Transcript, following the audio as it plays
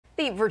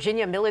The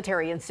Virginia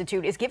Military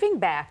Institute is giving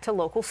back to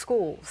local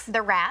schools.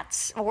 The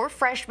Rats, or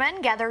freshmen,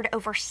 gathered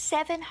over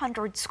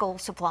 700 school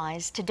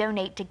supplies to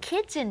donate to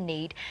kids in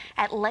need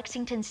at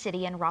Lexington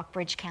City and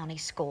Rockbridge County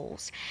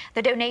schools.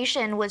 The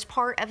donation was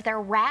part of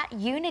their Rat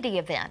Unity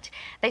event.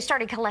 They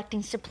started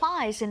collecting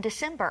supplies in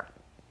December.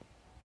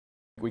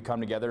 We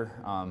come together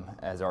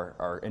as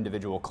our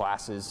individual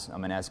classes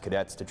and as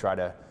cadets to try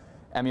to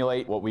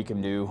emulate what we can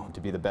do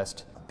to be the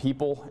best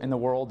people in the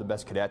world, the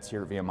best cadets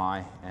here at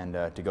VMI, and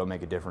to go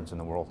make a difference in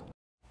the world.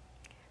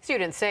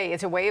 Students say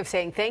it's a way of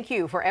saying thank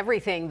you for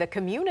everything the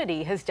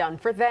community has done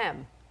for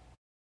them.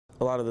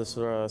 A lot of the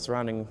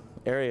surrounding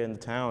area in the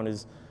town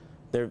is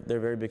they're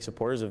very big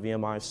supporters of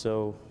VMI,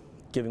 so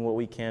giving what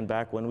we can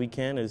back when we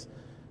can is,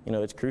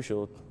 it's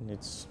crucial.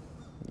 It's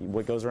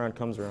what goes around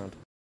comes around.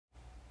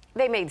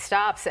 They made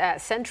stops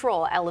at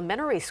Central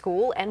Elementary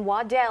School and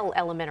Waddell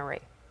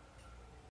Elementary.